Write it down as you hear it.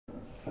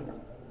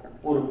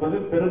ஒரு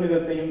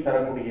பெருமிதத்தையும்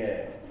தரக்கூடிய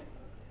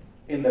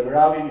இந்த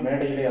விழாவின்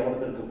மேடையிலே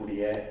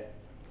அமர்ந்திருக்கக்கூடிய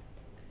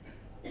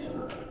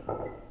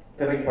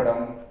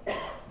திரைப்படம்,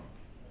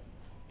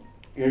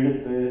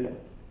 எழுத்து,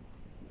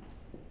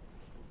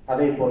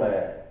 அதே போல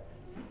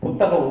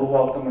புத்தக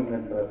உருவாக்கம்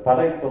என்கின்ற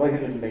பல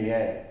துறைகளினுடைய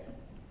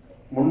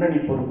முன்னணி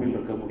பொறுப்பில்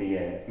இருக்கக்கூடிய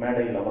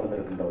மேடையில்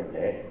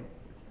அமர்ந்திருக்கின்றவர்களே,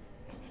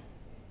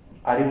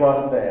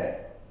 அறிவார்ந்த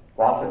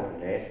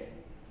வாசகர்களே,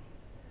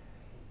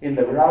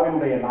 இந்த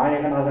விழாவினுடைய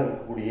நாயகனாக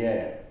இருக்கக்கூடிய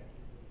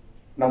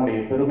நம்முடைய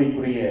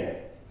பெருமைக்குரிய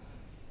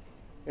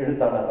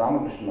எழுத்தாளர்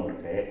ராமகிருஷ்ணன்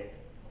அவர்களே,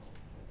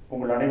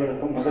 உங்கள்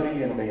அனைவருக்கும்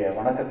முதலில் என்னுடைய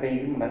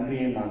வணக்கத்தையும்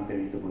நன்றியையும் நான்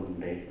தெரிவித்துக்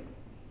கொள்கின்றேன்.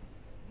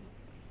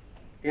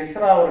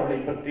 எஸ்ரா அவர்களை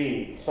பற்றி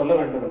சொல்ல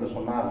வேண்டும் என்று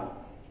சொன்னால்,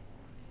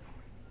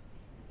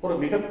 ஒரு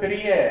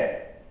மிகப்பெரிய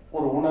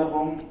ஒரு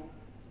உணர்வும்,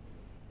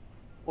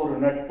 ஒரு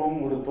நட்பும்,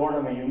 ஒரு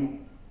தோழமையும்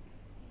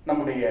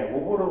நம்முடைய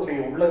ஒவ்வொருடைய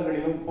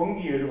உள்ளங்களிலும்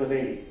பொங்கி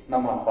எழுவதை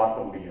நம்மால்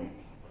பார்க்க முடியும்.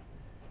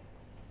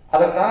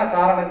 அதற்கான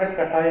காரணங்கள்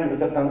கட்டாயம்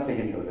இருக்கத்தான்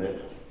செய்கின்றது.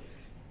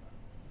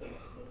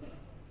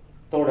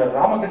 தோழர்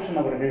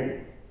ராமகிருஷ்ணன் அவர்கள்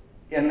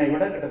என்னை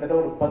விட கிட்டத்தட்ட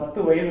ஒரு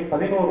 10 வயது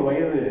 11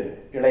 வயது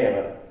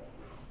இளையவர்.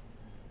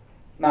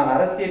 நான்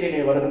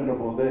அரசியலிலே வருகின்ற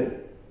போது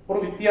ஒரு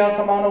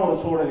வித்தியாசமான ஒரு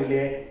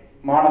சூழலிலே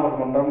மாணவர்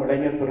மன்றம்,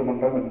 இளைஞர்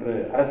பெருமன்றம் என்று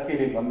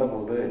அரசியலில்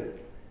வந்தபோது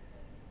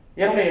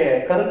என்னுடைய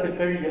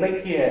கருத்துக்கள்,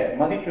 இலக்கிய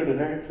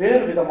மதிப்பீடுகள்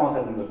வேறு விதமாக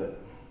இருந்தது.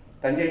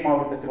 தஞ்சை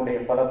மாவட்டத்தினுடைய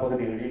பல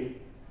பகுதிகளில்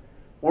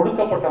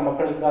ஒடுக்கப்பட்ட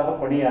மக்களுக்காக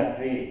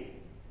பணியாற்றி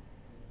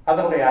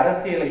அதனுடைய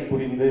அரசியலை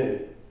புரிந்து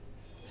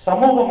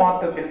சமூக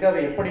மாற்றத்திற்கு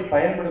அதை எப்படி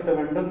பயன்படுத்த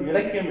வேண்டும்,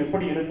 இலக்கியம்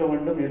எப்படி இருக்க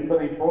வேண்டும்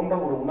என்பதை போன்ற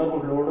ஒரு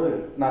உணர்வுகளோடு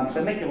நான்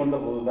சென்னைக்கு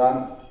வந்தபோதுதான்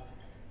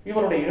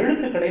இவருடைய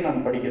எழுத்துக்களை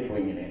நான் படிக்க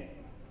துவங்கினேன்.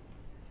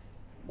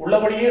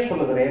 உள்ளபடியே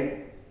சொல்லுகிறேன்,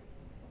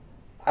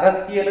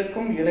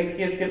 அரசியலுக்கும்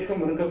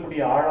இலக்கியத்திற்கும்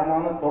இருக்கக்கூடிய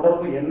ஆழமான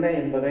தொடர்பு என்ன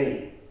என்பதை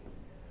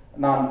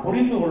நான்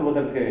புரிந்து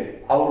கொள்வதற்கு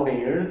அவருடைய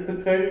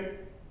எழுத்துக்கள்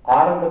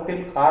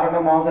ஆரம்பத்தில்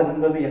காரணமாக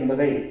இருந்தது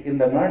என்பதை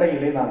இந்த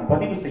மேடையிலே நான்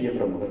பதிவு செய்ய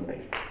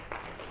விரும்புகின்றேன்.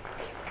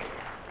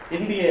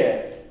 இந்திய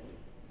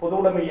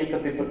பொதுவுடைமை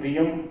இயக்கத்தை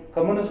பற்றியும்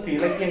கம்யூனிஸ்ட்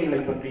இலக்கியங்களை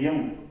பற்றியும்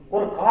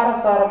ஒரு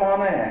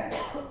காரசாரமான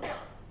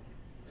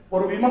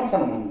ஒரு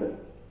விமர்சனம் உண்டு.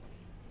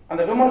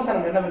 அந்த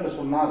விமர்சனம் என்னவென்று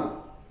சொன்னால்,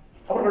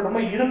 அவர்கள்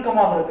ரொம்ப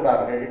இறுக்கமாக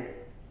இருக்கிறார்கள்,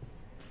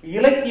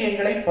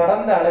 இலக்கியங்களை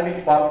பரந்த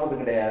அளவில் பார்ப்பது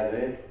கிடையாது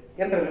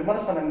என்ற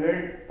விமர்சனங்கள்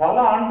பல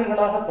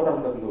ஆண்டுகளாக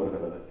தொடர்ந்து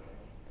வருகிறது.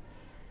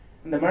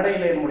 இந்த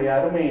மேடையில் என்னுடைய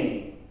அருமை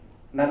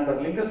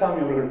நண்பர்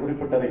லிங்கசாமி அவர்கள்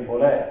குறிப்பிட்டதை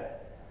போல,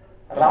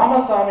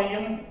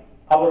 ராமசாமியும்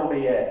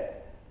அவருடைய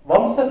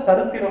வம்ச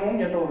சரித்திரமும்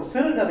என்ற ஒரு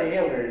சிறுகதையை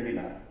அவர்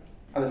எழுதினார்.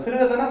 அந்த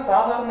சிறுகதைனா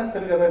சாதாரண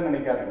சிறுகதைன்னு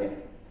நினைக்காதீங்க.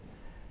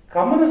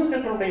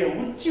 கம்யூனிஸ்டுகளுடைய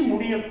உச்சி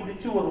முடிய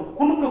பிடிச்சு ஒரு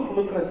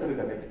குலுக்குற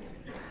சிறுகதை.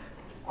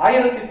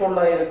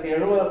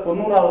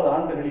 1970-90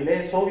 ஆண்டுகளிலே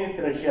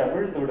சோவியத் ரஷ்யா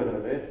வீழ்ந்து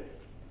விடுகிறது.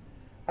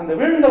 அந்த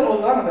வீழ்ந்த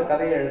போதுதான் அந்த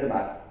கதையை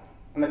எழுதினார்.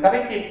 அந்த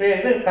கதைக்கு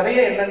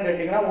கதையே என்னன்னு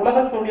கேட்டீங்கன்னா, உலக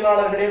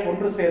தொழிலாளர்களே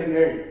ஒன்று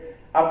சேருங்கள்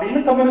அப்படின்னு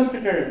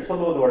கம்யூனிஸ்டுகள்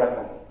சொல்வது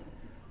வழக்கம்.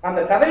 அந்த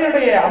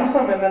கதையுடைய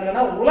அம்சம்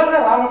என்னன்னா, உலக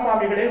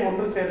ராமசாமிகளே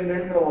ஒன்று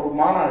சேருங்கிற ஒரு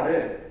மாநாடு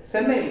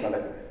சென்னையில்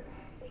நடக்குது.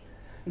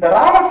 இந்த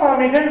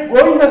ராமசாமிகள்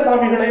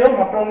கோவிந்தசாமிகளையோ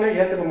மற்றவங்களையும்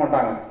ஏத்துக்க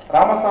மாட்டாங்க,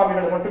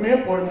 ராமசாமிகளை மட்டுமே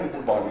பொழுதுட்டு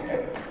இருப்பாங்க.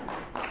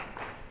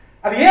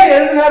 அது ஏன்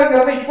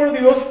எழுதினாருங்கிறத இப்பொழுது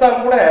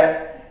யோசித்தால் கூட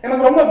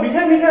எனக்கு ரொம்ப மிக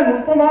மிக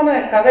நுட்பமான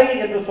கதை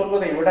என்று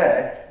சொல்வதை விட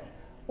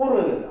ஒரு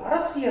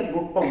அரசியல்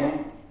நுட்பமும்,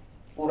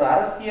 ஒரு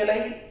அரசியலை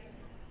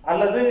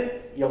அல்லது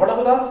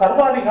எவ்வளவுதான்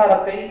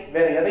சர்வாதிகாரத்தை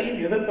வேற எதையும்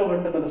எதிர்க்க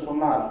வேண்டும் என்று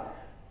சொன்னால்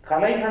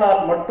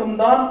கலைகளால்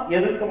மட்டும்தான்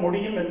எதிர்க்க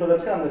முடியும்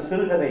என்பதற்கு அந்த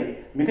சிறுகதை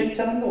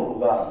மிகச்சிறந்த ஒரு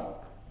உதாரணம்.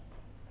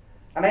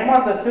 அநேகமா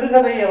அந்த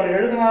சிறுகதை அவர்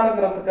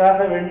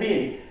எழுதினாருங்கிறதுக்காக வேண்டி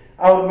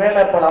அவர் மேல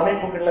பல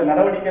அமைப்புகள்ல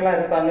நடவடிக்கை எல்லாம்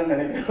எடுத்தாங்கன்னு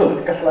நினைக்கிற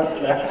ஒரு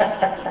காலத்துல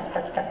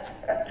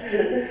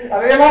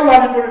அதையெல்லாம்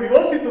நான் இப்பொழுது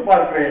யோசித்து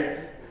பார்க்கிறேன்.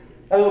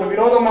 அது ஒரு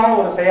விரோதமான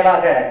ஒரு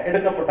செயலாக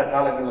எடுக்கப்பட்ட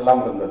காலங்கள்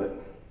எல்லாம் இருந்தது.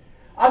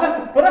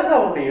 அதற்கு பிறகு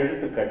அவருடைய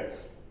எழுத்துக்கள்,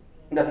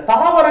 இந்த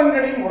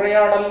தாவரங்களின்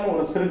உரையாடல்னு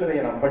ஒரு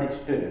சிறுகதையை நான்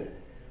படிச்சுட்டு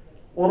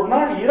ஒரு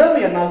நாள் இரவு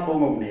என்னால்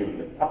தூங்க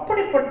முடியவில்லை.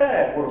 அப்படிப்பட்ட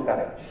ஒரு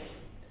கதை.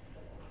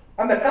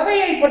 அந்த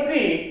கதையை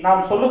பற்றி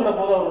நாம் சொல்லுகிற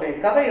போது அவருடைய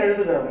கதை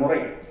எழுதுகிற முறை,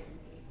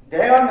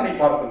 ஜெயகாந்தனை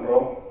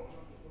பார்க்கின்றோம்,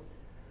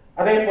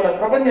 அதே போல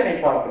பிரபஞ்சனை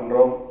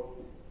பார்க்கின்றோம்,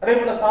 அதே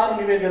போல சாரு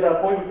நிவேதிதா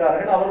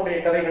போய்விட்டார்கள், அவருடைய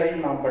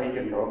கதைகளையும் நாம்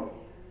படிக்கின்றோம்.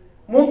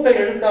 மூத்த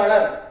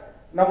எழுத்தாளர்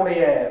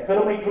நம்முடைய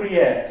பெருமைக்குரிய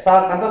சா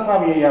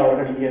கந்தசாமி ஐயா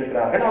அவர்கள் இங்கே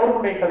இருக்கிறார்கள்,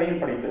 அவர்களுடைய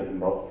கதையும்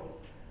படித்திருக்கின்றோம்.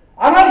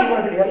 ஆனால்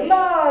இவர்கள்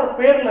எல்லார்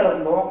பேர்ல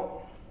இருந்தும்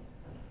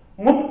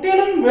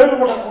முற்றிலும்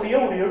வேறுபடக்கூடிய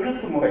ஒரு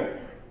எழுத்து முறை,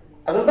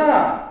 அதுதான்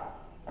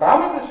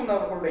ராமகிருஷ்ணன்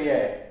அவர்களுடைய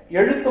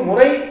எழுத்து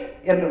முறை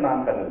என்று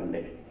நான்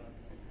கருதுகிறேன்.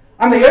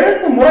 அந்த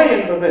எழுத்து முறை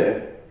என்பது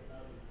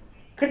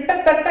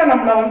கிட்டத்தட்ட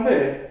நம்மள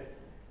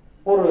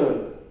ஒரு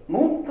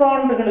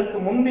நூற்றாண்டுகளுக்கு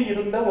முந்தி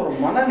இருந்த ஒரு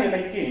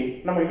மனநிலைக்கு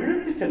நம்ம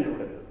இழுத்து சென்று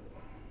விடுகிறது.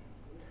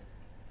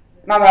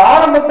 நாங்க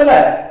ஆரம்பத்துல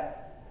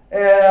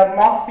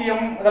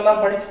மார்க்சியம்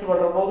இதெல்லாம் படிச்சுட்டு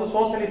வர்ற போது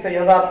சோசியலிச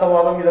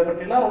யதார்த்தவாதம் இதை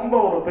பற்றிலாம் ரொம்ப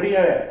ஒரு பெரிய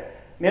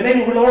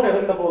நினைவுகளோடு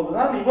இருந்த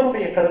போதுதான்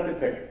இவருடைய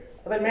கருத்துக்கள்,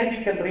 அதை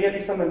மேஜிக்கல்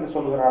ரியலிசம் என்று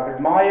சொல்கிறார்கள்,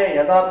 மாய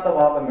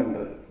யதார்த்தவாதம்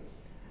என்று.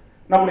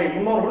 நம்முடைய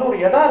முன்னோர்கள் ஒரு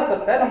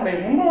யதார்த்தத்தை நம்முடைய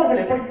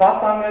முன்னோர்கள் எப்படி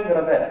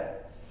பார்த்தாங்கிறத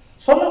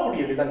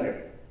சொல்லக்கூடிய விதங்கள்.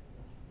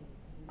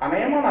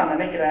 அநேகமா நான்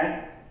நினைக்கிறேன்,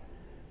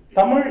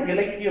 தமிழ்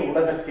இலக்கிய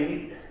உலகத்தில்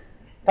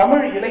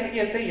தமிழ்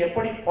இலக்கியத்தை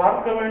எப்படி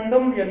பார்க்க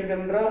வேண்டும்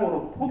என்கின்ற ஒரு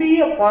புதிய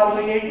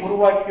பார்வையை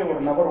உருவாக்கிய ஒரு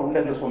நபர் உண்டு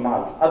என்று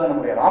சொன்னால் அது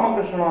நம்முடைய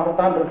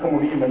ராமகிருஷ்ணனாகத்தான் இருக்க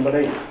முடியும்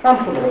என்பதை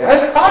நான் சொல்லுவேன்.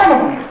 அதுக்கு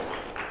காரணம் உண்டு.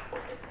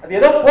 அது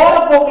ஏதோ போற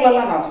போக்குல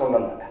எல்லாம் நான்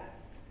சொல்லல.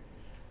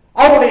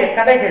 அவருடைய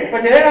கதைகள், இப்ப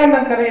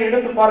ஜெயகாந்தன் கதையை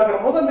எடுத்து பார்க்கிற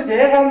போது அந்த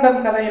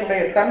ஜெயகாந்தன்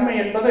கதையினுடைய தன்மை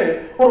என்பது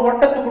ஒரு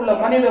வட்டத்துக்குள்ள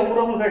மனித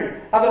உறவுகள்,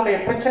 அதனுடைய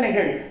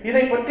பிரச்சனைகள்,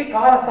 இதை பற்றி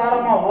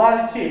காரசாரமா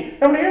விவாதிச்சு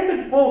நம்முடைய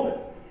எழுத்துக்கு போகுது.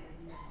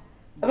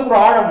 அதுக்கு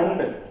ஒரு ஆழம்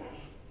உண்டு.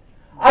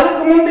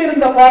 அதுக்கு முன்பு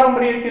இருந்த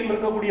பாரம்பரியத்தில்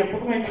இருக்கக்கூடிய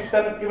புதுமை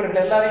பித்தன்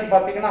இவர்கள் எல்லாரையும்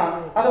பார்த்தீங்கன்னா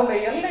அதனுடைய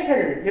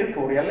எல்லைகள் இருக்கு,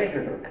 ஒரு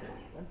எல்லைகள் இருக்கு.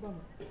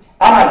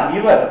 ஆனால்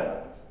இவர்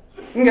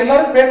இங்க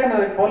எல்லாரும்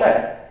பேசினதை போல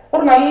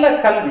ஒரு நல்ல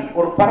கல்வி,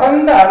 ஒரு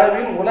பரந்த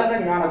அளவில் உலக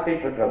ஞானத்தை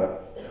பெற்றவர்.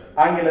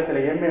 ஆங்கிலத்தில்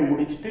எம்ஏ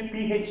முடிச்சுட்டு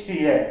PhD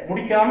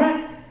முடிக்காம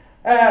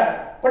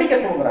படிக்க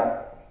தூங்குறார்.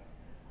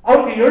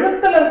 அவருக்கு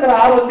எழுத்துல இருக்கிற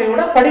ஆர்வத்தை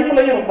விட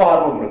படிப்புலையும் ரொம்ப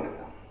ஆர்வம் இருக்கு.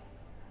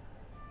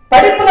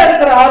 படிப்புல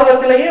இருக்கிற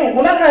ஆர்வத்திலேயே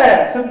உலக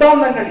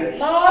சித்தாந்தங்கள்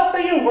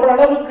எல்லாத்தையும்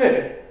ஓரளவுக்கு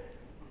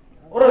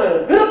ஒரு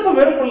விருப்பு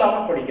வெறுப்பு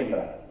இல்லாம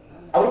படிக்கின்றார்.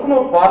 அவருக்குன்னு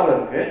ஒரு பார்வை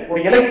இருக்கு, ஒரு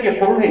இலக்கிய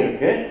கொள்கை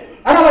இருக்கு.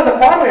 ஆனால் அந்த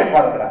பார்வையை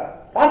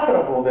பார்க்கிற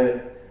போது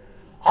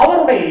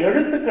அவருடைய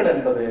எழுத்துக்கள்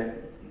என்பது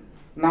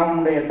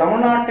நம்முடைய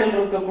தமிழ்நாட்டில்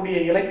இருக்கக்கூடிய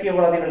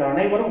இலக்கியவாதிகள்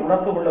அனைவரும்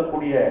உணர்ந்து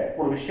கொள்ளக்கூடிய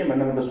ஒரு விஷயம்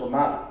என்னவென்று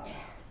சொன்னால்,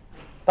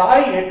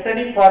 தாய் 8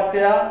 அடி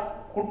பாய்ச்சா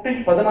குட்டி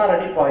 16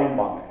 அடி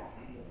பாயும்பாங்க.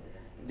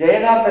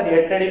 ஜெயகாந்தன்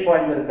 8 அடி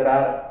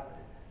பாய்ந்திருக்கிறார்,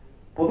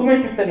 புதுமை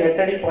பித்தன்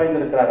 8 அடி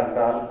பாய்ந்திருக்கிறார்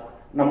என்றால்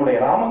நம்முடைய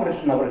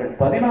ராமகிருஷ்ணன் அவர்கள்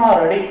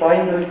 16 அடி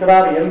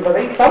பாய்ந்திருக்கிறார்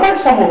என்பதை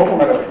தமிழ் சமூகம்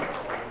உணர வேண்டும்.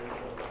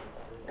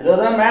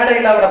 இதுதான்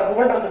மேடையில் அவரை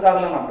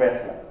புகழ்றதுக்காக நான்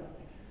பேசல.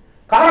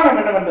 காரணம்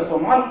என்னவென்று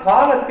சொன்னால்,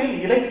 காலத்தில்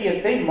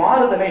இலக்கியத்தை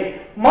மாறுதலை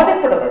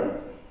மதிப்பிட வேண்டும்.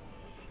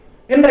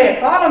 இன்றைய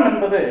காலம்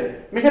என்பது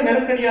மிக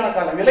நெருக்கடியான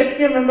காலம்.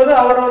 இலக்கியம் என்பது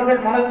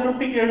அவரவர்கள் மன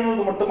திருப்திக்கு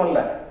எழுதுவது மட்டுமல்ல,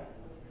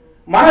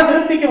 மன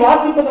திருப்திக்கு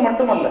வாசிப்பது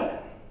மட்டுமல்ல,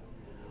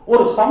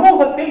 ஒரு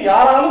சமூகத்தில்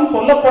யாராலும்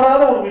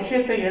சொல்லப்படாத ஒரு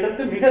விஷயத்தை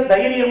எடுத்து மிக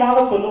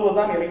தைரியமாக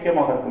சொல்லுவதுதான்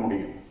இலக்கியமாக இருக்க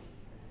முடியும்.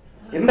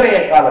 இன்றைய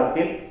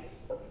காலத்தில்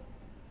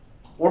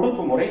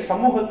ஒடுக்குமுறை,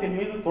 சமூகத்தின்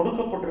மீது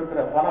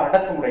தொடுக்கப்பட்டிருக்கிற பல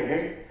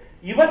அடக்குமுறைகள்,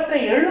 இவற்றை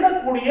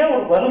எழுதக்கூடிய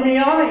ஒரு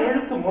வலிமையான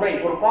எழுத்து முறை,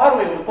 ஒரு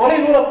பார்வை, ஒரு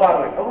தொலைதூர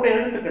பார்வை அவருடைய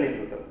எழுத்துக்களில்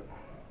இருக்கிறது.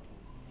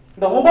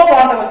 இந்த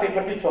உபபாண்டவத்தை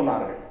பற்றி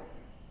சொன்னார்கள்.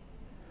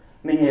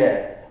 நீங்க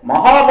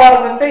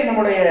மகாபாரதத்தை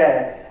நம்முடைய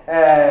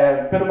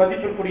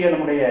பெருமதிப்பிற்குரிய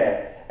நம்முடைய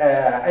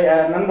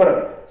நண்பர்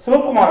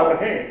சிவகுமார்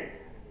அவர்கள்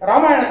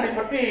ராமாயணத்தை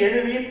பற்றி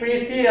எழுதி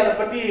பேசி அதை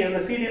பற்றி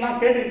அந்த CD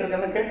எல்லாம் கேட்டுட்டு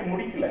இருக்க, கேட்டு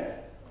முடிக்கல.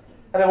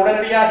 அதை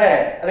உடனடியாக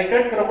அதை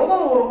கேட்கிற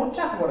போது ஒரு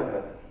உற்சாகம்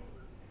வருகிறது.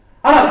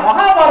 ஆனால்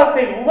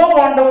மகாபாரத்தை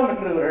உபபாண்டவம்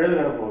என்று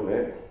எழுதுகிற போது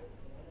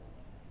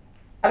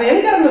அதை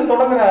எங்க இருந்து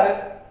தொடங்குறாரு?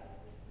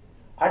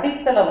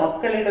 அடித்தள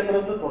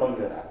மக்களிடமிருந்து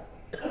தொடங்குகிறார்,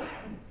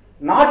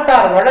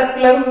 நாட்டார்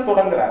வழக்கிலிருந்து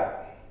தொடங்குகிறார்.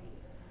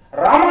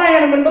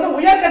 ராமாயணம் என்பது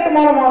உயர்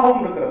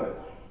கட்டுமானமாகவும் இருக்கிறது.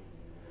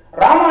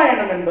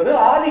 ராமாயணம் என்பது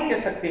ஆதிக்க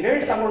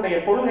சக்திகள் தங்களுடைய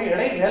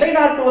கொள்கைகளை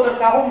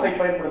நிலைநாட்டுவதற்காகவும் இதை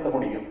பயன்படுத்த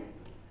முடியும்.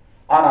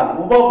 ஆனால்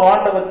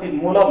உபபாண்டவத்தின்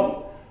மூலம்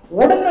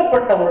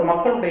ஒடுக்கப்பட்ட ஒரு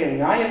மக்களுடைய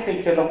நியாயத்தை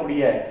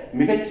சொல்லக்கூடிய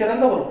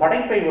மிகச்சிறந்த ஒரு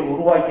படைப்பை இவர்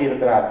உருவாக்கி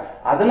இருக்கிறார்.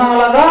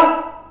 அதனாலதான்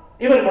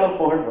இவர்களும்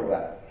புகழ்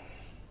பெறுகிறார்.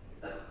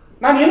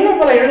 நான் இன்னும்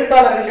பல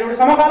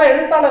எழுத்தாளர்கள், சமகால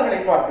எழுத்தாளர்களை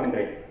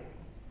பார்க்கின்றேன்.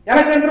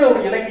 எனக்கென்று ஒரு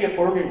இலக்கிய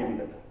கொள்கை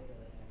உண்டு.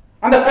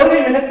 அந்த கொள்கை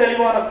மிக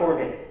தெளிவான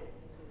கொள்கை.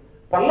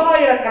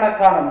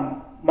 பல்லாயிரக்கணக்கான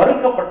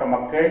மறுக்கப்பட்ட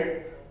மக்கள்,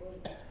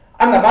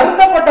 அந்த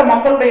மறுக்கப்பட்ட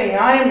மக்களுடைய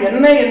நியாயம்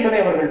என்ன என்பதை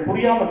அவர்கள்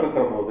புரியாமல்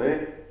இருக்கிற போது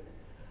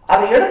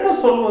அதை எடுத்து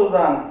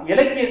சொல்வதுதான்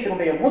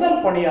இலக்கியத்தினுடைய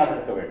முதல் பணியாக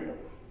இருக்க வேண்டும்.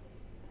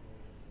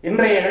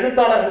 இன்றைய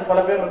எழுத்தாளர்கள் பல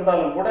பேர்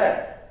இருந்தாலும் கூட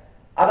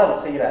அதை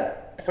அவர் செய்கிறார்.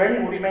 பெண்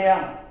உரிமையா,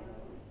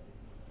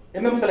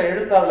 இன்னும் சில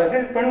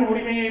எழுத்தாளர்கள் பெண்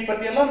உரிமையை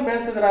பற்றி எல்லாம்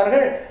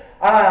பேசுகிறார்கள்.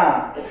 ஆனா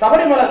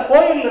சபரிமலை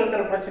கோயில்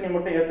இருக்கிற பிரச்சனை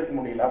மட்டும் ஏற்றுக்க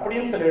முடியல.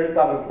 அப்படியும் சில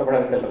எழுத்தாளர்கள்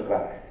தமிழகத்தில்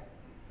இருக்கிறார்கள்.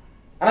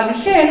 ஆனா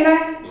விஷயம் என்ன?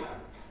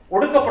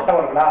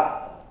 ஒடுக்கப்பட்டவர்களா,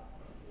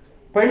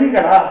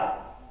 பெண்களா,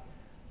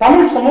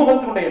 தமிழ்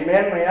சமூகத்தினுடைய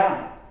மேன்மையா,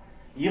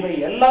 இவை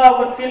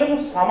எல்லாவற்றிலும்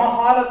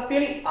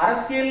சமகாலத்தில்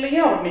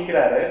அரசியலையும் அவர்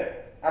நிற்கிறாரு.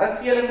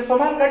 அரசியல் என்று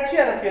சொன்னால் கட்சி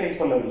அரசியலை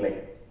சொல்லவில்லை,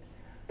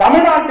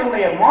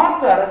 தமிழ்நாட்டினுடைய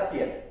மாற்று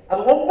அரசியல்.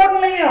 அது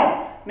ஒவ்வொன்றையும்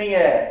நீங்க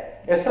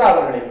எஸ்ரா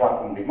அவர்களை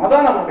பார்க்க முடியும்.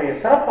 அதான் அவருடைய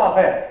சிறப்பாக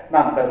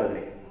நான்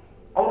கருதுகிறேன்.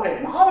 அவருடைய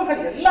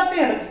நாவல்கள்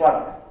எல்லாத்தையும் எடுத்து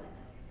பாருங்க.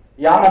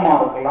 யாமமா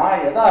இருக்கலாம்,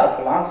 எதா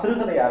இருக்கலாம்,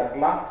 சிறுகதையா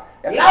இருக்கலாம்,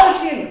 எல்லா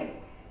விஷயங்களும்.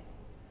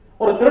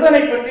 ஒரு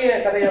திருடனை பற்றிய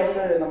கதையை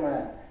நம்ம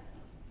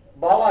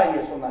பாவா இங்க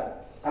சொன்னார்.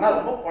 ஆனா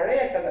ரொம்ப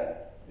பழைய கதை.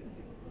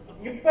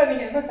 இப்ப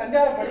நீங்க என்ன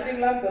சஞ்சாரம்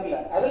படிச்சீங்களான்னு தெரியல.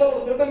 அதுல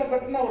ஒரு திருடனை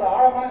பற்றின ஒரு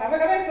ஆழமான அந்த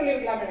கதையை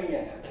சொல்லியிருக்கலாமே நீங்க.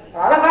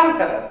 அழகான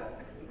கதை.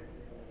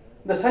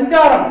 இந்த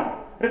சஞ்சாரம்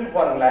இருக்கு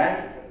பாருங்களேன்.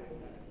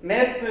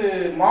 நேத்து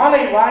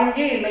மாலை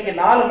வாங்கி இன்னைக்கு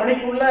 4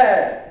 மணிக்குள்ள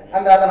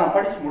அதை நான்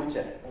படிச்சு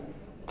முடிச்சேன்.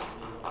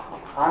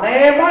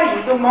 அநேகமா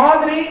இது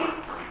மாதிரி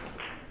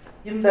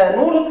இந்த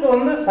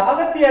நூலுக்கு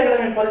சாகித்ய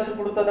அகாடமி பரிசு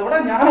கொடுத்ததை விட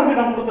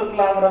ஞானபீடம்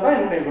கொடுத்திருக்கலாம்ங்கிறதான்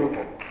என்னுடைய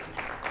விருப்பம்.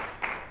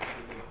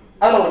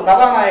 அதுல ஒரு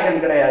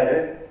கதாநாயகன் கிடையாது.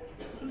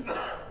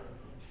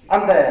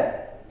 அந்த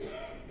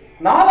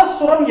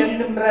நாதசுரம்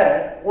என்கின்ற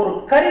ஒரு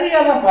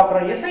கருவியா தான்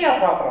பார்க்கிறோம், இசையா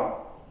பார்க்கிறோம்.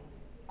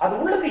 அது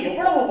உள்ளுக்கு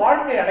எவ்வளவு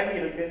வாழ்க்கை அடங்கி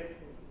இருக்கு,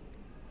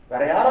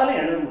 வேற யாராலும்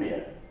எழுத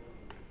முடியாது.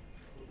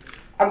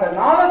 அந்த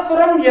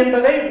நாதசுரம்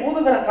என்பதை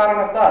ஊதுகிற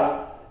காரணத்தால்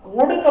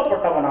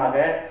ஒடுக்கப்பட்டவனாக,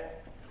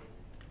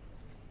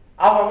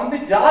 அவன்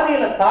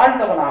ஜாதியில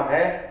தாழ்ந்தவனாக,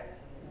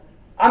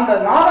 அந்த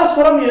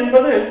நாதசுரம்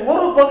என்பது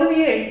ஒரு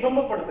பகுதியை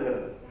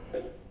துன்பப்படுத்துகிறது.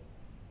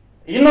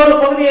 இன்னொரு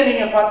பகுதியை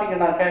நீங்க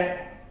பாத்தீங்கன்னாக்க,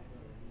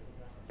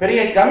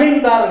 பெரிய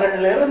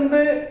ஜமீன்தார்கள்ல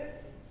இருந்து,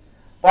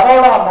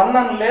 பரோடா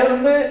மன்னன்ல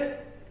இருந்து,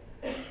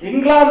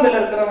 இங்கிலாந்துல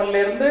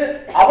இருக்கிறவன்ல இருந்து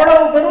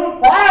அவ்வளவு பெரும்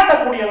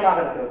பாராட்டக்கூடியவனாக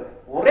இருக்கிறது.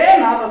 ஒரே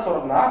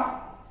நாதசுரம் தான்.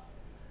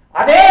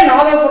 அதே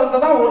நாதசுரத்தை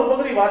தான் ஒரு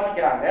பகுதி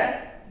வாசிக்கிறாங்க,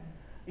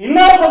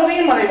 இன்னொரு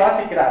பகுதியும் அதை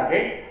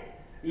வாசிக்கிறார்கள்.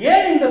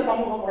 ஏன் இந்த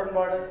சமூக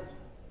முரண்பாடு?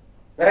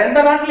 வேற எந்த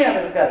நாட்டிலையும்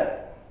அது இருக்காது.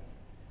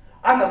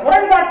 அந்த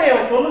முரண்பாட்டை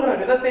அவர் சொல்லுகிற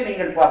விதத்தை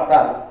நீங்கள்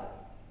பார்த்தால்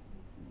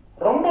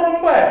ரொம்ப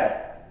ரொம்ப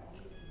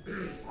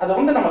அது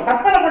நம்ம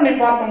கற்பனை பண்ணி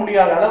பார்க்க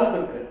முடியாத அளவுக்கு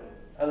இருக்கு.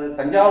 அது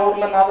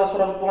தஞ்சாவூர்ல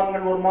நாதசுர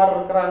வித்வான்கள் ஒரு மாதிரி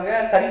இருக்கிறாங்க,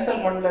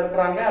 கரிசல் மண்ணில்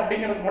இருக்கிறாங்க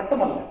அப்படிங்கிறது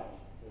மட்டுமல்ல,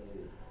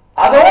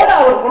 அதோடு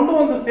அவர்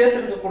கொண்டு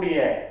சேர்த்திருக்கக்கூடிய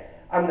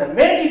அந்த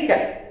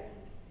மேஜிக்கல்,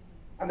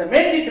 அந்த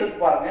மேஜிக் இருக்கு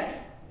பாருங்க,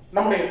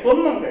 நம்முடைய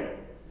தொன்மங்கள்,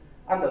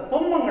 அந்த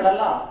தொன்மங்கள்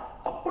எல்லாம்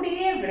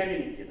அப்படியே விரைவி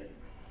நிற்குது.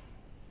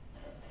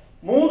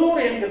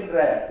 மூதூர் என்கின்ற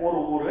ஒரு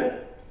ஊரு,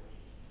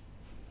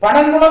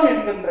 பனங்குளம்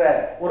என்கின்ற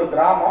ஒரு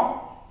கிராமம்.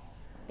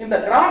 இந்த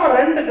கிராமம்,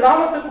 ரெண்டு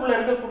கிராமத்துக்குள்ள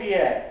இருக்கக்கூடிய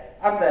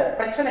அந்த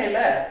பிரச்சனையில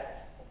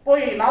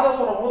போய்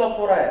நாதசுரம் ஊத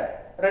போற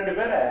ரெண்டு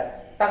பேரை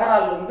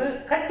தகராறு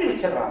கட்டி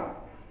வச்சிடறாங்க.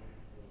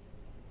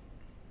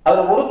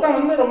 அதுல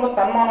ஒருத்தன் ரொம்ப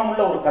தன்மானம்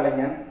உள்ள ஒரு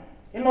கலைஞன்,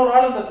 இன்னொரு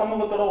ஆள் இந்த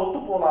சமூகத்தோட ஒத்து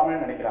போலாமே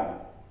நினைக்கிறாங்க.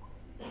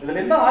 இதுல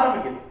இருந்து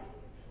ஆரம்பிக்குது.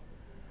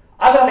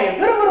 அதனுடைய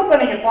விறுவிறுப்பை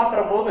நீங்க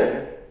பார்க்கிற போது,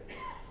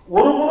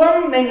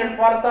 ஒருபுறம் நீங்கள்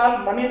பார்த்தால்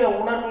மனித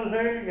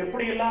உணர்வுகள்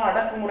எப்படியெல்லாம்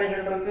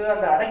அடக்குமுறைகள் இருக்கு,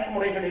 அந்த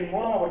அடக்குமுறைகளின்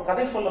மூலம் அவர்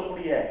கதை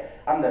சொல்லக்கூடிய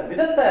அந்த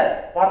விதத்தை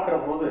பார்க்கிற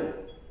போது,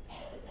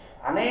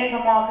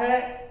 அநேகமாக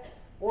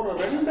ஒரு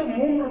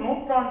 2-3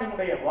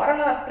 நூற்றாண்டினுடைய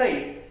வரலாற்றை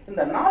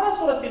இந்த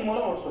நாதசுரத்தின்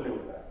மூலம் அவர்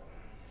சொல்லிவிடுகிறார்.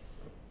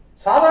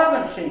 சாதாரண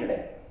விஷயம்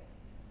கிடையாது.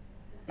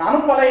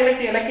 நானும் பல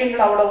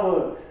இலக்கியங்கள் அவ்வளவு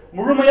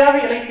முழுமையாக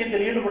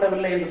இலக்கியத்தில்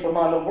ஈடுபடவில்லை என்று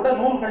சொன்னாலும் கூட,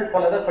 நூல்கள்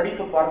பலதை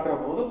படித்து பார்க்கிற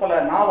போது, பல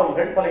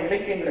நாவல்கள், பல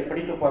இலக்கியங்களை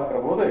படித்து பார்க்கிற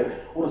போது,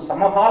 ஒரு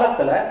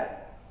சமகாலத்துல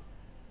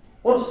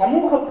ஒரு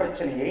சமூக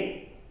பிரச்சனையை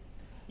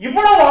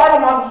இவ்வளவு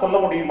ஆழமாக சொல்ல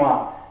முடியுமா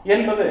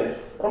என்பது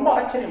ரொம்ப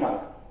ஆச்சரியமா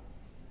இருக்கு.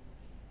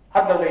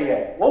 அதனுடைய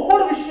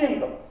ஒவ்வொரு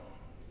விஷயங்களும்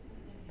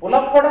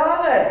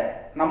புலப்படாத,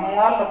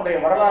 நம்மால், நம்முடைய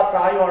வரலாற்று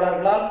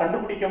ஆய்வாளர்களால்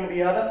கண்டுபிடிக்க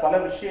முடியாத பல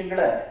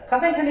விஷயங்களை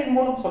கதைகளின்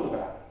மூலம்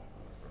சொல்லுகிறார்.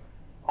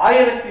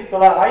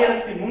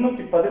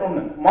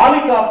 1311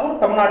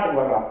 மாலிகாப்பூர்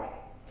தமிழ்நாட்டுக்கு வர்றாங்க.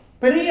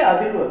 பெரிய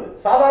அதிர்வு, அது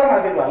சாதாரண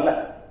அதிர்வு அல்ல.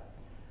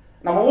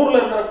 நம்ம ஊர்ல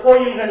இருக்கிற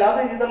கோயில்கள்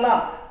அது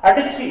இதெல்லாம்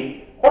அடிச்சு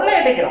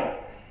கொள்ளையடிக்கிறான்.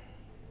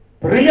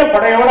 பெரிய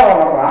படையோட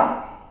அவன் வர்றான்.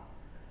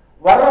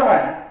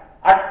 வர்றவன்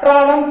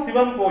அற்றாலம்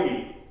சிவன்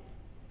கோயில்,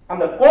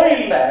 அந்த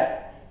கோயில்ல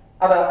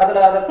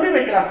அதை குறி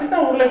வைக்கிறான். சின்ன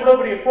ஊர்ல இவ்வளவு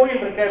பெரிய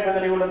கோயில் இருக்க,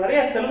 இதுல இவ்வளவு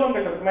நிறைய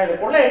செல்வங்கள் இருக்குமே, இதை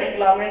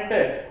கொள்ளையடிக்கலாமேன்ட்டு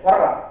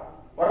வர்றான்.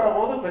 வர்ற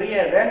போது பெரிய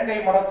வேங்கை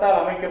மரத்தால்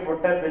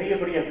அமைக்கப்பட்ட பெரிய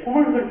பெரிய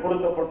குமிழ்கள்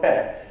பொருத்தப்பட்ட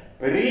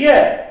பெரிய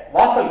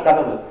வாசல்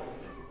கதவு.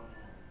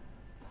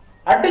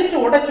 அடிச்சு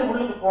உடைச்சு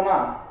உள்ளுக்கு போனா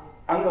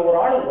அங்க ஒரு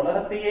ஆளு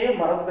உலகத்தையே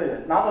மறந்து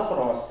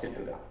நாதசுரம் வாசிச்சுட்டு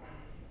இருக்கான்.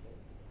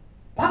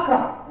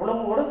 பாக்குறான்,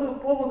 உலகம் உலகு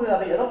போகுது,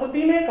 அதை எதை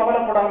பத்தியுமே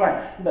கவலைப்படாம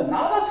இந்த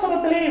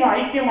நாதசுரத்திலே இவன்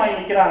ஐக்கியமாய்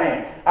நிற்கிறானே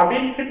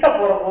அப்படின்னு கிட்ட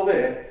போற போது,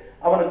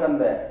 அவனுக்கு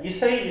அந்த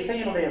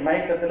இசையினுடைய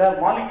மயக்கத்துல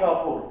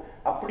மாலிகாப்பூர்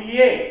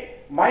அப்படியே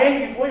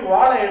மயங்கி போய்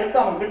வாழை எடுத்து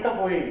அவன் கிட்ட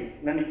போய்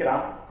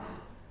நினைக்கிறான்.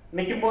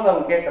 நிற்கும் போது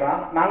அவன்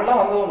கேட்கிறான், நாங்களாம்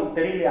உனக்கு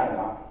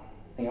தெரியலையாங்களாம்,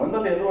 நீங்க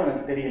வந்தது எதுவும்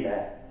எனக்கு தெரியல,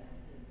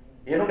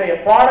 என்னுடைய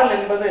பாடல்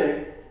என்பது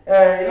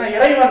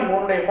இறைவன்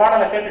உன்னுடைய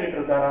பாடலை கேட்டுக்கிட்டு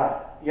இருக்காரா?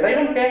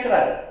 இறைவன்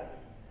கேட்கிறாரு,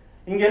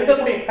 இங்க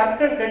இருக்கக்கூடிய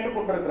கற்கள்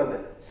கேட்டுக்கொண்டிருக்கிறது,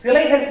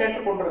 சிலைகள்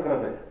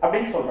கேட்டுக்கொண்டிருக்கிறது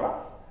அப்படின்னு சொல்றான்.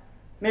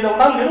 நீ இதை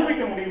உன்னால்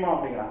நிரூபிக்க முடியுமா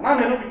அப்படிங்கிறான்.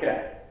 நான்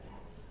நிரூபிக்கிறேன்,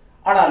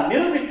 ஆனால்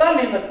நிரூபித்தால்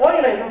நீ இந்த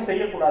கோயிலை எதுவும்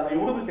செய்யக்கூடாது,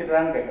 நீ உறுதி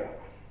திட்டுறான்னு கேட்கிறான்.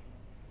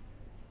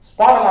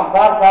 பாடலாம்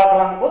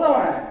பார்க்கலாம் போது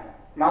அவன்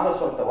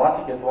நாதசுரத்தை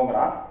வாசிக்க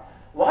துவங்குறான்.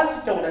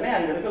 வாசிச்ச உடனே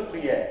அங்க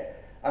இருக்கக்கூடிய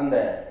அந்த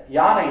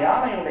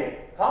யானையுடைய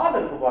காது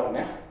இருக்கு பாருங்க,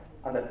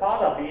 அந்த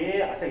காது அப்படியே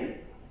அசையுது.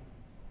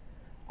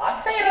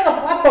 அசைறத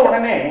பார்த்த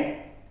உடனே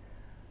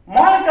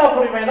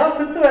மாலிகாபுரி ஏதாவது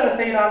சித்து வேலை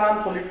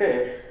செய்யறானான்னு சொல்லிட்டு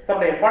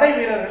தன்னுடைய படை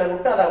வீரர்களை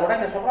விட்டு அதை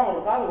உடைக்க சொல்றான்.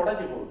 ஒரு காது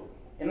உடைஞ்சு போகுது.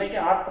 இன்னைக்கு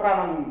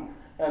ஆற்றானம்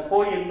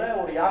கோயில்ல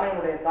ஒரு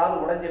யானையுடைய காது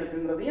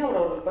உடைஞ்சிருக்குங்கிறதையும்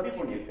அவர்கள் பதிவு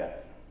பண்ணியிருக்காரு.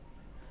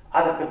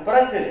 அதுக்கு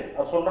பிறகு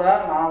அவர்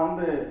சொல்றார்,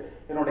 நான்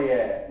என்னுடைய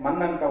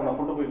மன்னனுக்கு அவனை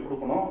கொண்டு போய்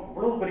கொடுக்கணும்,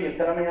 இவ்வளவு பெரிய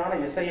திறமையான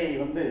இசையை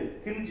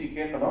கிழிஞ்சி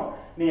கேட்கணும்,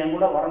 நீ என்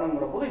கூட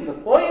வரணுங்கிற போது, இந்த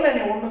கோயிலை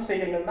நீ ஒன்றும்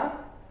செய்யுங்கன்னா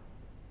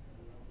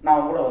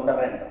நான் கூட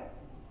வந்துடுறேன்.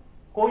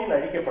 கோயில்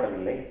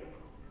அழிக்கப்படவில்லை.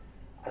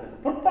 அதுக்கு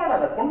பிற்பாடு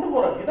அதை கொண்டு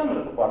போற விதம்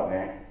இருக்கு பாருங்க,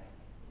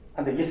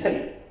 அந்த இசை,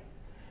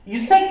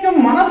 இசைக்கும்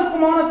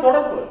மனதுக்குமான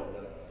தொடர்பு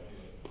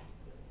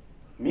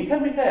மிக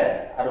மிக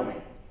அருமை.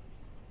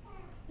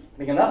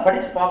 நீங்க எல்லாம்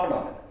படிச்சு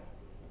பார்க்கணும்.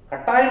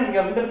 கட்டாயம் இங்க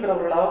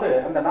வந்திருக்கிறவர்களாவது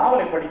அந்த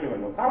நாவலை படிக்க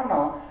வேண்டும்.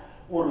 காரணம்,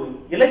 ஒரு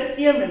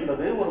இலக்கியம்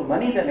என்பது ஒரு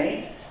மனிதனை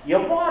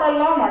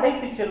எவ்வாறெல்லாம்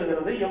அடைத்து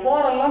செல்கிறது,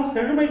 எவ்வாறெல்லாம்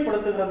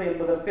செழுமைப்படுத்துகிறது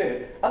என்பதற்கு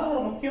அது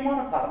ஒரு முக்கியமான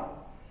காரணம்.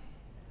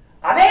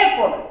 அதே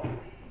போல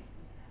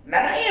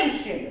நிறைய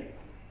விஷயங்கள்,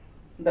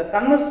 இந்த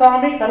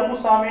கண்ணுசாமி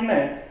கருப்புசாமின்னு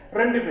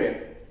ரெண்டு பேர்.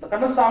 இந்த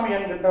கண்ணுசாமி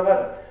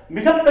என்கின்றவர்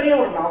மிகப்பெரிய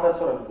ஒரு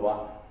நாதஸ்வர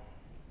வித்வான்.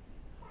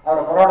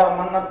 அவரை பரோடா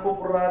மன்னர்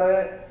கூப்பிடுறாரு,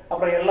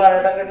 அப்புறம் எல்லா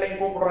இடங்கள்லையும்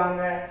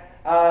கூப்பிடுறாங்க,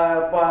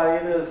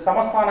 இது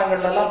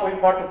சமஸ்தானங்கள்ல எல்லாம்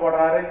போய் பாட்டு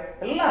பாடுறாரு,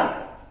 எல்லாம்.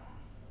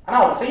 ஆனா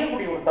அவர்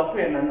செய்யக்கூடிய ஒரு தப்பு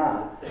என்னன்னா,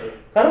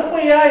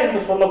 கருப்பையா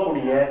என்று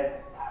சொல்லக்கூடிய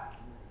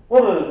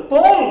ஒரு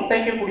தோல்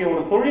தைக்கக்கூடிய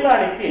ஒரு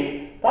தொழிலாளிக்கு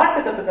பாட்டு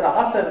கத்துக்கிற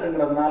ஆசை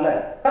இருக்குங்கிறதுனால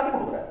கத்துக்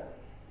கொடுக்குறாரு.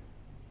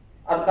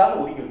 அதுக்காக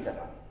ஒதுக்கி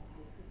வச்சாங்க.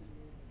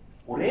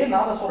 ஒரே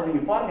நாதஸ்வரம்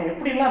நீங்க பாருங்க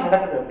எப்படி எல்லாம்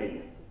நடக்குது அப்படின்னு.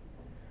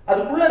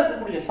 அதுக்குள்ள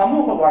இருக்கக்கூடிய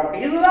சமூக வாழ்க்கை,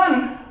 இதுதான்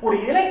ஒரு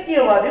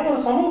இலக்கியவாதி ஒரு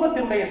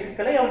சமூகத்தினுடைய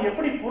சிக்கலை அவன்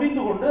எப்படி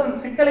புரிந்து கொண்டு அந்த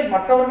சிக்கலை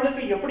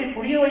மற்றவர்களுக்கு எப்படி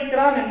புரிய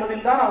வைக்கிறான்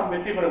என்பதில் தான் அவன்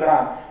வெற்றி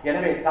பெறுகிறான்.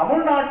 எனவே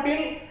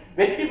தமிழ்நாட்டில்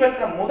வெற்றி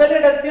பெற்ற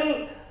முதலிடத்தில்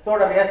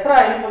தோழர் எஸ்ரா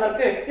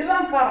இருப்பதற்கு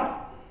இதுதான் காரணம்.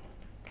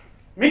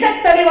 மிக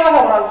தெளிவாக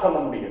அவரால் சொல்ல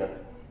முடிகிறது.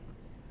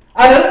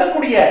 அது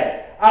இருக்கக்கூடிய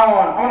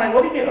அவனை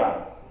ஒதுக்கிறான்.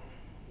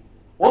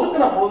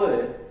 ஒதுக்கின போது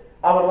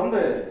அவர்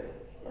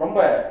ரொம்ப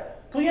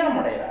துயரம்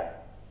அடைகிறார்.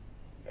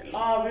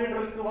 எல்லா வீடு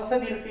இருக்கு,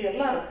 வசதி இருக்கு,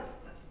 எல்லாம் இருக்கு.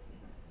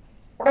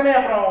 உடனே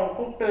அப்புறம்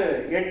கூப்பிட்டு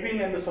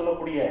எட்வின் என்று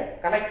சொல்லக்கூடிய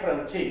கலெக்டரை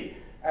வச்சு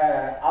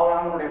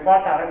அவனுடைய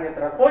பாட்டை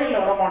அரங்கேற்றுறார். கோயில்ல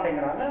விட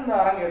மாட்டேங்கிறாங்க, அந்த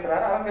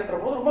அரங்கேற்றுறாரு. அரங்கேற்ற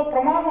போது ரொம்ப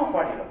பிரமாதமா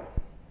பாடினார்.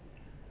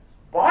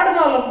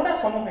 பாடினாலும் கூட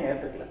சமூகம்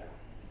ஏற்றுக்கல.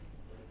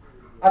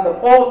 அந்த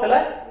கோபத்துல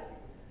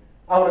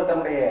அவர்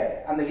தன்னுடைய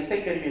அந்த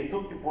இசைக்கருவியை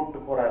தூக்கி போட்டு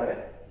போறாரு.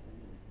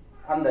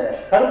 அந்த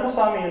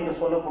கருப்புசாமி என்று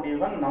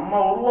சொல்லக்கூடியவன் நம்ம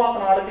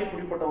உருவாக்கின ஆளுக்கு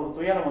இப்படிப்பட்ட ஒரு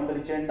துயரம்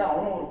வந்துருச்சேன்ட்டு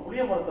அவனும் ஒரு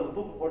புளிய மரத்தில்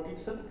தூக்கு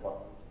போட்டிட்டு செத்துப்பான்.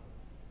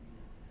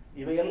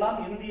 இவையெல்லாம்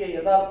இந்திய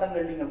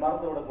யதார்த்தங்கள், நீங்கள்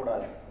மறந்து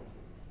விடக்கூடாது.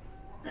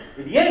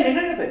 இது ஏன்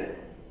நிகழ்ந்தது?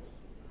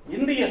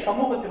 இந்திய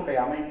சமூகத்தினுடைய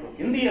அமைப்பு,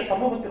 இந்திய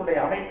சமூகத்தினுடைய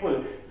அமைப்பு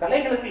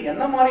கலைகளுக்கு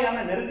என்ன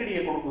மாதிரியான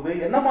நெருக்கடியை கொடுக்குது,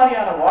 என்ன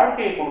மாதிரியான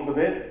வாழ்க்கையை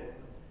கொடுக்குது,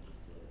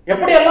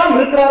 எப்படியெல்லாம்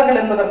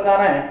இருக்கிறார்கள்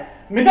என்பதற்கான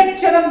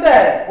மிகச்சிறந்த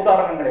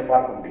உதாரணங்களை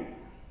பார்க்க முடியும்.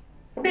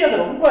 இப்படி அது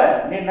ரொம்ப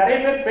நீ நிறைய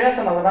பேர்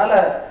பேசணும்னால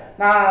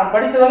நான்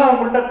படிச்சதெல்லாம்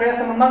உங்கள்கிட்ட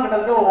பேசணும்னா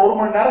கிட்டத்தட்ட ஒரு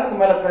மணி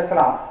நேரத்துக்கு மேல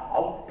பேசலாம்.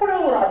 அப்படி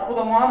ஒரு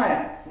அற்புதமான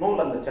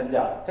நூல் அந்த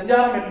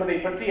செஞ்சாரம் என்பதை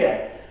பற்றிய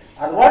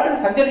அது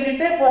வாட்டுக்கு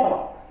சஞ்சரிச்சுட்டே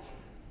போகலாம்.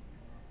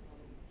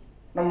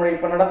 நம்முடைய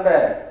இப்ப நடந்த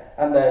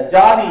அந்த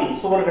ஜாதி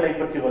சுவர்களை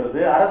பற்றி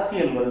வருது,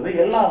 அரசியல் வருது,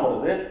 எல்லாம்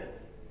வருது.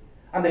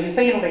 அந்த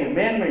இசையினுடைய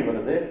மேன்மை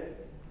வருது.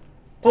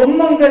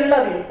 தொன்மங்கள்ல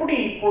அது எப்படி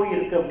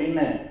போயிருக்கு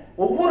அப்படின்னு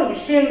ஒவ்வொரு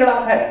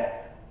விஷயங்களாக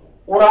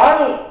ஒரு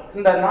ஆள்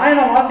இந்த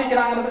நாயனம்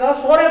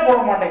வாசிக்கிறாங்கிறதுக்காக சோறே போட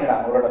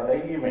மாட்டேங்கிறாங்க. ஒரு இடத்துல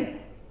எங்கேயுமே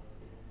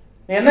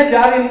என்ன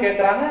ஜாதின்னு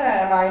கேட்கிறாங்க,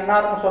 நான்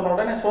இன்னாருன்னு சொன்ன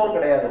உடனே சோறு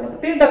கிடையாது.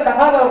 தீண்ட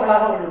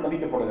தகாதவர்களாக அவர்கள்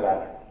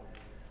மதிக்கப்படுகிறார்கள்.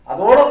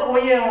 அதோட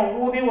போய் அவன்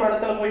ஊதி ஒரு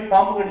இடத்துல போய்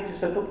பாம்பு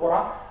கடிச்சு செத்து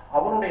போறான்.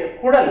 அவனுடைய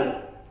குடல்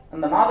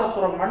அந்த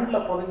நாதசுரம்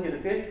மண்ணில்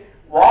பொதிஞ்சிருக்கு.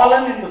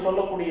 வாலன் என்று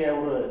சொல்லக்கூடிய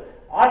ஒரு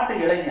ஆட்டு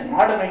இளைஞன்,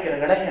 மாடு மேய்க்கிற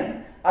இளைஞன்,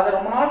 அதை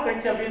ரொம்ப நாள்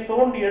கழிச்சு அப்படியே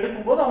தோண்டி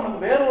எடுக்கும் போது அவனுக்கு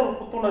வேறொரு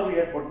புத்துணர்வு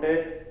ஏற்பட்டு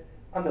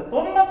அந்த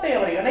தொன்மத்தை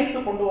அவர் இணைத்து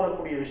கொண்டு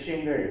வரக்கூடிய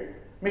விஷயங்கள்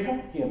மிக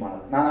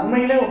முக்கியமானது. நான்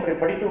அண்மையிலே ஒன்றை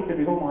படித்து விட்டு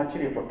மிகவும்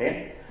ஆச்சரியப்பட்டேன்.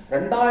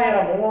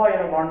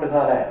 2000-3000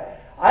 ஆண்டுகால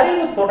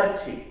அறிவு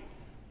தொடர்ச்சி.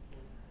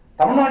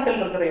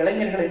 தமிழ்நாட்டில் இருக்கிற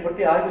இளைஞர்களை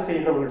பற்றி ஆய்வு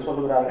செய்கிறவர்கள்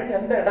சொல்லுகிறார்கள்,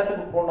 எந்த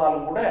இடத்துக்கு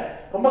போனாலும் கூட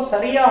ரொம்ப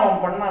சரியா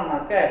அவன்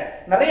பண்ணான்னாக்க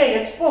நிறைய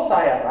எக்ஸ்போஸ்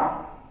ஆயிடுறான்,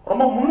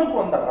 ரொம்ப முன்னுக்கு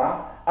வந்துடுறான்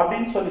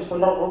அப்படின்னு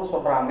சொல்ற போது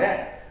சொல்றாங்க,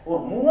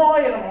 ஒரு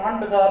 3000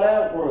 ஆண்டுகால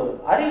ஒரு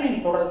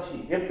அறிவின் தொடர்ச்சி,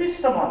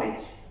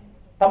 எபிஸ்டமாலேஜ்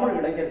தமிழ்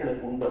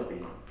இளைஞர்களுக்கு உண்டு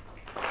அப்படின்னு.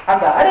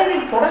 அந்த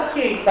அறிவின்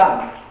தொடர்ச்சியை தான்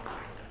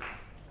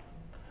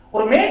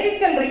ஒரு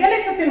மேஜிக்கல்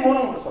ரியலிசத்தின்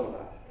மூலம் என்று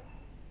சொல்றாங்க.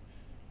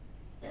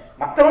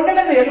 மற்றவங்க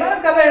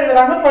எல்லாரும் கதை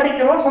எழுதுறாங்க,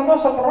 படிக்கிறோம்,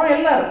 சந்தோஷப்படுறோம்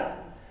எல்லாரும்.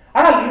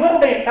 ஆனால்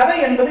இவருடைய கதை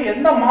என்பது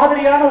எந்த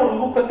மாதிரியான ஒரு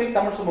ஊக்கத்தை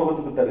தமிழ்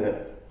சமூகத்துக்கு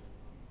தருகிறது?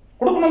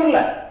 கொடுக்கணும் இல்ல.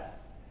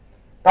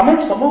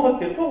 தமிழ்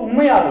சமூகத்திற்கு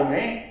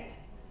உண்மையாலுமே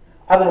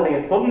அதனுடைய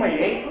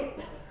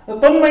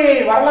தொன்மையை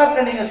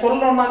வரலாற்றை நீங்க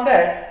சொல்லணும்னாக்க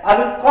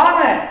அதுக்கான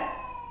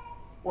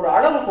ஒரு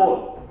அளவுகோல்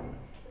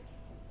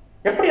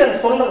எப்படி அது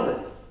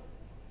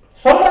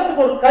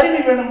சொல்றதுக்கு ஒரு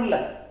கருவி வேணும் இல்ல.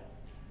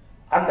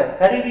 அந்த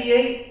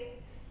கருவியை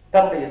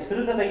தன்னுடைய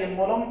சிறுகதையின்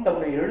மூலம்,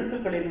 தன்னுடைய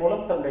எழுத்துக்களின்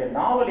மூலம், தன்னுடைய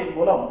நாவலின்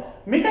மூலம்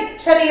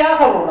மிகச்சரியாக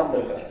அவர்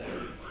உணர்ந்திருக்கிறார்.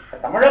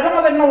 தமிழகம்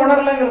அதை என்ன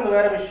உணரலைங்கிறது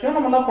வேற விஷயம்,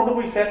 நம்ம எல்லாம் கொண்டு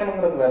போய்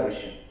சேர்க்கணுங்கிறது வேற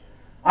விஷயம்.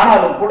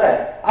 ஆனாலும் கூட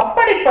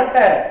அப்படிப்பட்ட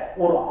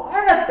ஒரு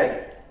ஆழத்தை,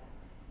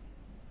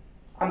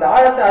 அந்த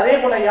ஆழத்தை அதே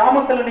போல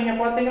யாமத்தில் நீங்க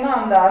பாத்தீங்கன்னா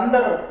அந்த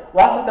அந்தர்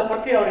வாசத்தை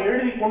பற்றி அவர்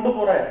எழுதி கொண்டு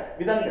போற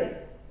விதங்கள்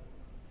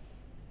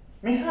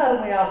மிக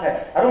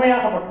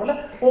அருமையாக மட்டுமல்ல,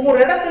 ஒவ்வொரு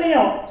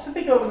இடத்திலையும்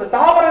சித்திக்க இந்த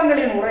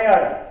தாவரங்களின்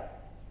உரையாடல்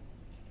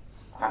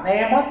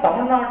அநேகமா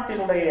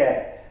தமிழ்நாட்டினுடைய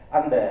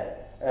அந்த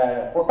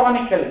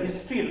பொட்டானிக்கல்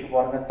ஹிஸ்டரி இருக்கு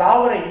பாருங்க,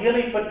 தாவர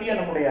இயலை பற்றிய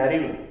நம்முடைய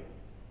அறிவு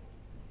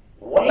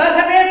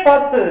உலகமே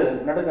பார்த்து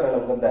நடுக்கிற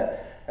அளவுக்கு அந்த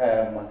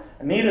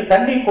நீர்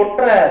தண்ணி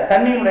கொட்டுற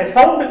தண்ணியுடைய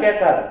சவுண்டு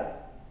கேட்காது.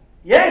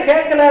 ஏன்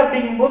கேட்கல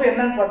அப்படிங்கும் போது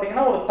என்னன்னு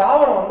பாத்தீங்கன்னா, ஒரு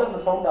தாவரம் வந்து அந்த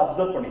சவுண்ட்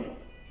அப்சர்வ் பண்ணிக்கும்.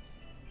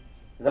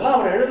 இதெல்லாம்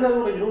அவர் எழுதுனது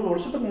ஒரு 20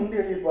 வருஷத்துக்கு முந்தி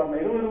எழுதியிருப்பாங்க.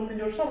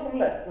 20-25 வருஷம்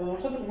இருக்கும்ல, 20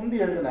 வருஷத்துக்கு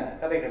முந்தி எழுதின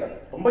கதைகள். அது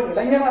ரொம்ப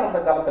இளைஞனா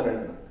இருந்த காலத்தில்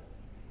எழுதுனது.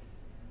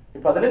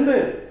 இப்ப அதுல இருந்து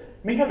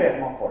மிக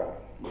வேகமா போறாரு.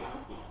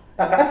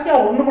 நான் கடைசியா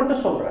ஒண்ணு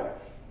மட்டும் சொல்றேன்.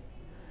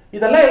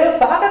 இதெல்லாம் ஏதோ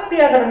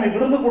சாகித்ய அகாடமி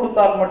விருது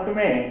கொடுத்தால்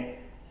மட்டுமே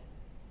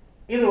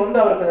இது வந்து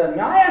அவருக்கு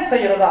நியாயம்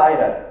செய்யறதா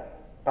ஆயிராது.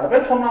 பல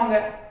பேர் சொன்னாங்க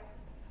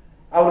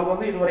அவருக்கு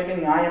வந்து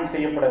இதுவரைக்கும் நியாயம்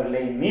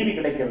செய்யப்படவில்லை, நீதி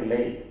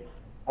கிடைக்கவில்லை,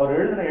 அவர்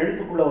எழுதின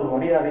எழுத்துக்குள்ள ஒரு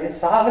மரியாதையை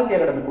சாகித்ய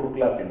அகாடமி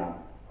கொடுக்கல அப்படின்னா.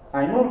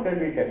 நான் இன்னொரு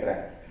கேள்வியை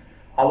கேட்கிறேன்.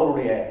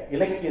 அவருடைய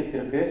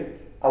இலக்கியத்திற்கு,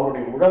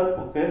 அவருடைய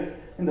உழைப்புக்கு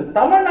இந்த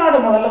தமிழ்நாடு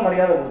முதல்ல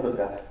மரியாதை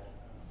கொடுத்திருக்காங்க.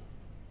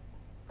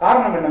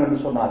 காரணம்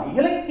என்னவென்று சொன்னால்,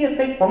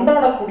 இலக்கியத்தை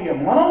கொண்டாடக்கூடிய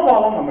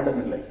மனோபாவம்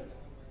நம்மிடம் இல்லை.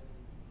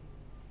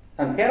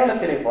 நான்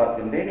கேரளத்திலே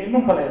பார்க்கின்றேன்,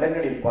 இன்னும் பல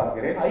இடங்களில்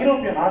பார்க்கிறேன்,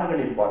 ஐரோப்பிய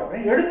நாடுகளில்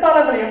பார்க்கிறேன்.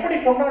 எழுத்தாளர்களை எப்படி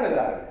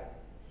கொண்டாடுகிறார்கள்?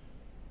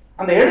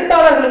 அந்த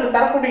எழுத்தாளர்களுக்கு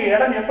தரக்கூடிய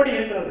இடம் எப்படி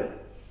இருக்கிறது?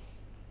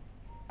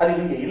 அது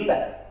இங்க இல்லை.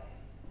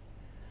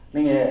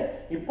 நீங்க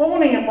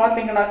இப்பவும் நீங்க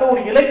பாத்தீங்கன்னாக்க,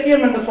 ஒரு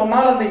இலக்கியம் என்று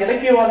சொன்னால் அந்த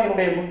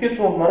இலக்கியவாதியினுடைய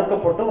முக்கியத்துவம்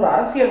மறுக்கப்பட்டு ஒரு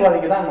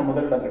அரசியல்வாதிக்கு தான் அங்க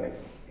முதலிடம்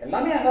கிடைக்கும்.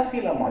 எல்லாமே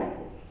அரசியலா மாறி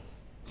போகும்.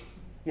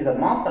 இதை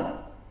மாற்றணும்.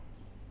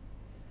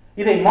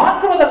 இதை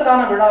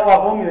மாற்றுவதற்கான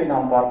விழாவாகவும் இதை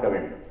நாம் பார்க்க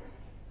வேண்டும்.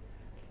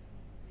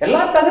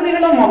 எல்லா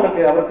தகுதிகளும்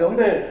அவருக்கு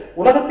வந்து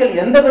உலகத்தில்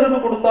எந்த விருது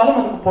கொடுத்தாலும்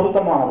அதுக்கு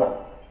பொருத்தமானவர்.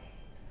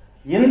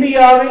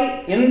 இந்தியாவில்,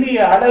 இந்திய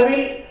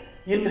அளவில்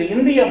இன்று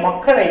இந்திய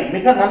மக்களை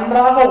மிக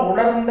நன்றாக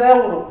உணர்ந்த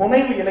ஒரு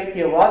புனைவு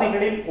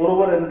இலக்கியவாதிகளில்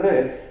ஒருவர் என்று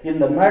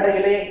இந்த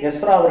மேடையிலே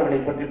எஸ்ரா அவர்களை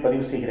பற்றி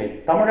பதிவு செய்கிறேன்.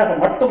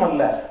 தமிழகம்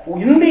மட்டுமல்ல,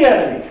 இந்திய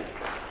அளவில்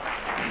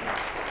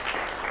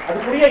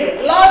அதுக்குரிய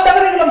எல்லா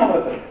தகுதிகளும்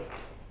அவருக்கு,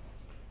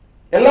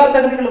 எல்லா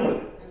தகுதிகளும்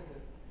இருக்கு.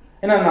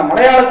 ஏன்னா, நான்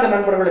மலையாளத்து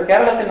நண்பர்கள்,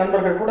 கேரளத்தின்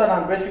நண்பர்கள் கூட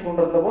நான் பேசிக்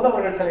கொண்டிருந்த போது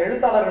அவர்கள் சில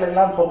எழுத்தாளர்கள்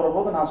எல்லாம் சொல்ற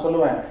போது நான்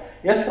சொல்லுவேன்,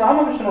 எஸ்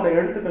ராமகிருஷ்ணனுடைய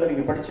எழுத்துக்களை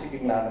நீங்க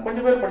படிச்சிருக்கீங்களா?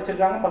 கொஞ்சம் பேர்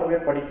படிச்சிருக்காங்க, பல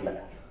பேர் படிக்கல.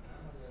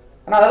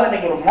 ஆனா அதெல்லாம்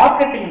இன்னைக்கு ஒரு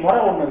மார்க்கெட்டிங் முறை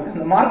ஒண்ணு இருக்கு.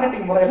 இந்த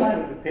மார்க்கெட்டிங் முறையெல்லாம்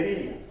எனக்கு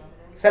தெரியல.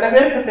 சில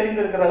பேருக்கு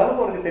தெரிந்திருக்கிற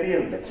அளவுக்கு அவருக்கு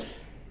தெரியவில்லை.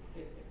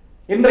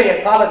 இன்றைய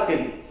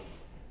காலத்தில்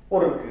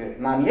ஒரு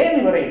நான் ஏன்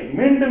இவரை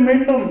மீண்டும்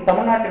மீண்டும்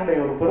தமிழ்நாட்டினுடைய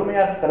ஒரு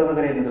பெருமையாக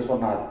கருதுகிறேன் என்று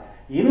சொன்னால்,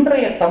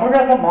 இன்றைய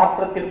தமிழக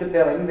மாற்றத்திற்கு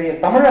தேவை. இன்றைய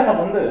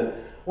தமிழகம் வந்து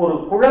ஒரு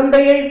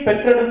குழந்தையை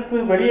பெற்றெடுத்து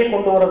வெளியே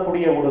கொண்டு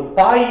வரக்கூடிய ஒரு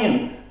தாயின்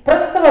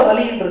பிரசவ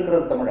வலியில்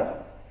இருக்கிறது தமிழகம்.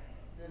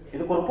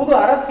 இதுக்கு ஒரு புது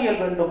அரசியல்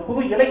வேண்டும்,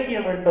 புது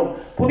இலக்கியம் வேண்டும்,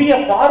 புதிய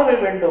பார்வை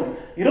வேண்டும்.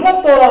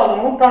 21வது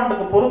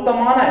நூற்றாண்டுக்கு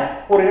பொருத்தமான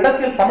ஒரு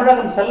இடத்தில்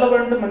தமிழகம் செல்ல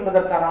வேண்டும்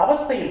என்பதற்கான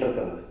அவஸ்தையில்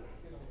இருக்கிறது.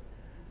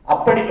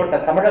 அப்படிப்பட்ட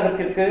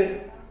தமிழகத்திற்கு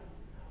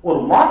ஒரு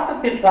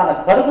மாற்றத்திற்கான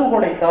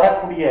கருதுகோளை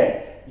தரக்கூடிய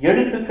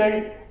எழுத்துக்கள்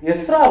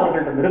எஸ்ரா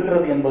அவர்களிடம்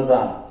இருக்கிறது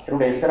என்பதுதான்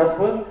என்னுடைய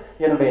சிறப்பு,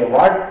 என்னுடைய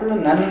வாழ்த்து,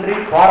 நன்றி,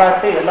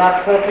 பாராட்டு எல்லா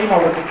சிறப்பையும்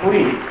அவருக்கு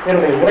கூறி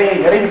என்னுடைய உரையை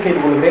நிறைவு செய்து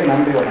கொள்கிறேன்.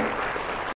 நன்றி, வணக்கம்.